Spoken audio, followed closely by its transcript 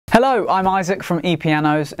Hello, I'm Isaac from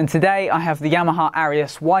ePianos, and today I have the Yamaha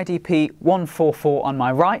Arius YDP144 on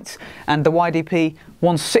my right and the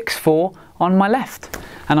YDP164 on my left.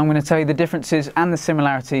 And I'm going to tell you the differences and the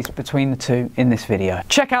similarities between the two in this video.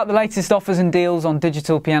 Check out the latest offers and deals on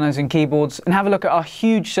digital pianos and keyboards and have a look at our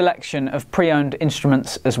huge selection of pre-owned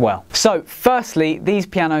instruments as well. So firstly, these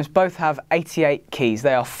pianos both have 88 keys.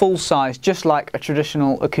 They are full size, just like a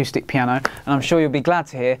traditional acoustic piano, and I'm sure you'll be glad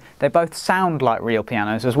to hear they both sound like real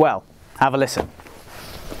pianos as well. Have a listen.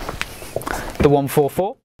 The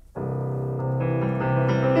 144.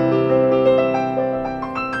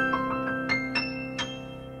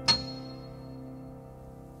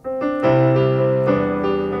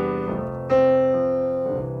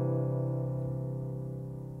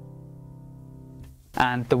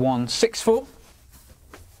 And the 164.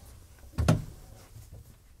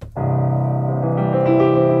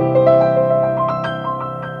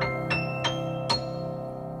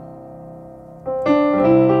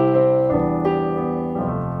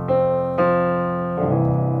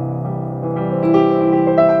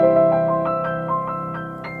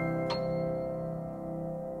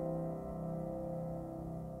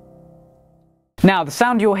 Now, the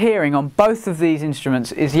sound you're hearing on both of these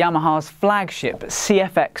instruments is Yamaha's flagship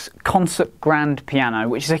CFX Concert Grand Piano,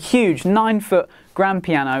 which is a huge 9-foot grand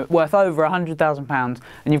piano worth over £100,000,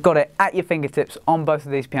 and you've got it at your fingertips on both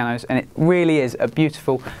of these pianos, and it really is a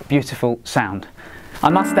beautiful, beautiful sound. I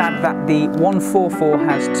must add that the 144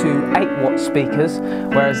 has two 8-watt speakers,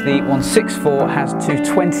 whereas the 164 has two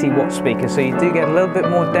 20-watt speakers, so you do get a little bit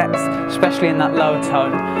more depth, especially in that lower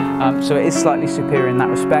tone, so it is slightly superior in that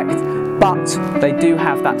respect. But they do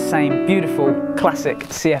have that same beautiful classic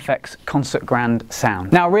CFX Concert Grand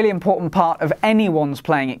sound. Now, a really important part of anyone's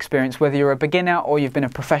playing experience, whether you're a beginner or you've been a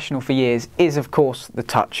professional for years, is of course the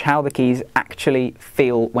touch, how the keys actually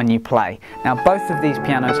feel when you play. Now, both of these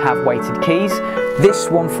pianos have weighted keys. This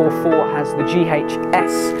 144 has the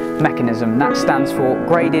GHS mechanism. That stands for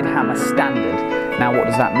Graded Hammer Standard. Now, what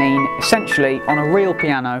does that mean? Essentially, on a real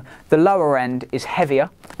piano, the lower end is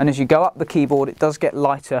heavier, and as you go up the keyboard, it does get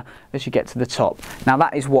lighter as you get to the top. Now,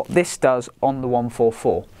 that is what this does on the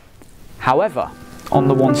 144. However, on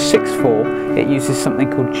the 164, it uses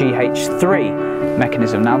something called GH3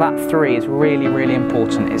 mechanism. Now, that 3 is really, really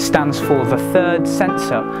important. It stands for the third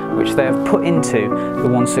sensor, which they have put into the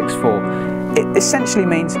 164. It essentially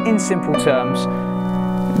means, in simple terms,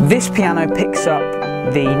 this piano picks up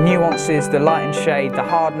the nuances, the light and shade, the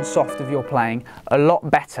hard and soft of your playing a lot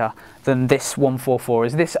better than this 144,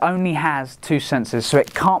 as this only has two sensors, so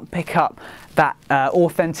it can't pick up that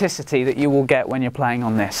authenticity that you will get when you're playing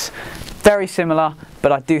on this. Very similar,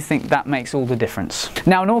 but I do think that makes all the difference.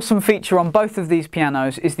 Now, an awesome feature on both of these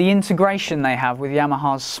pianos is the integration they have with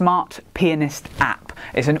Yamaha's Smart Pianist app.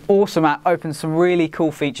 It's an awesome app, opens some really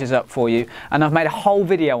cool features up for you, and I've made a whole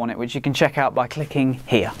video on it which you can check out by clicking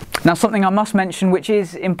here. Now, something I must mention which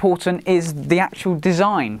is important is the actual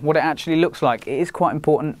design, what it actually looks like. It is quite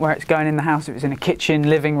important where it's going in the house, if it's in a kitchen,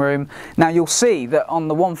 living room. Now, you'll see that on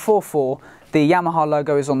the 144, the Yamaha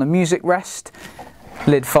logo is on the music rest.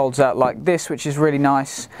 Lid folds out like this, which is really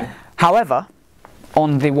nice. However,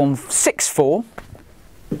 on the 164,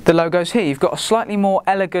 the logo's here. You've got a slightly more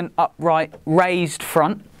elegant, upright, raised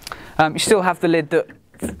front. You still have the lid that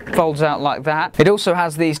folds out like that. It also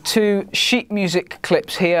has these two sheet music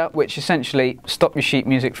clips here, which essentially stop your sheet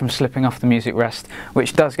music from slipping off the music rest,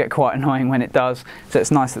 which does get quite annoying when it does, so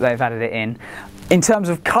it's nice that they've added it in. In terms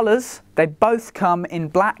of colours, they both come in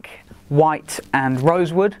black, white and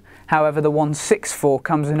rosewood. However, the 164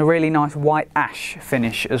 comes in a really nice white ash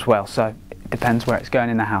finish as well, so it depends where it's going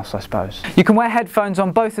in the house, I suppose. You can wear headphones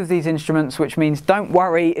on both of these instruments, which means don't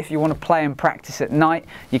worry if you want to play and practice at night.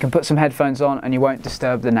 You can put some headphones on and you won't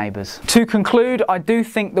disturb the neighbours. To conclude, I do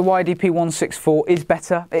think the YDP164 is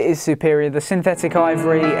better. It is superior. The synthetic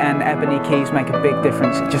ivory and ebony keys make a big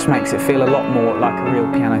difference. It just makes it feel a lot more like a real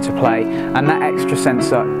piano to play, and that extra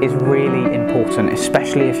sensor is really important,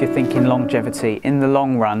 especially if you're thinking longevity. In the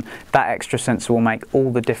long run, that extra sensor will make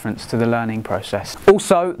all the difference to the learning process.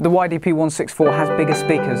 Also, the YDP164 has bigger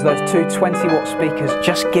speakers. Those two 20-watt speakers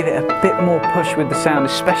just give it a bit more push with the sound,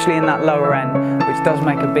 especially in that lower end, which does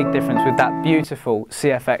make a big difference with that beautiful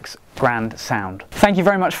CFX Grand sound. Thank you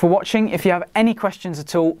very much for watching. If you have any questions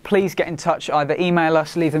at all, please get in touch. Either email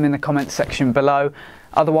us, leave them in the comments section below.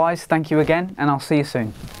 Otherwise, thank you again, and I'll see you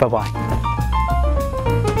soon. Bye-bye.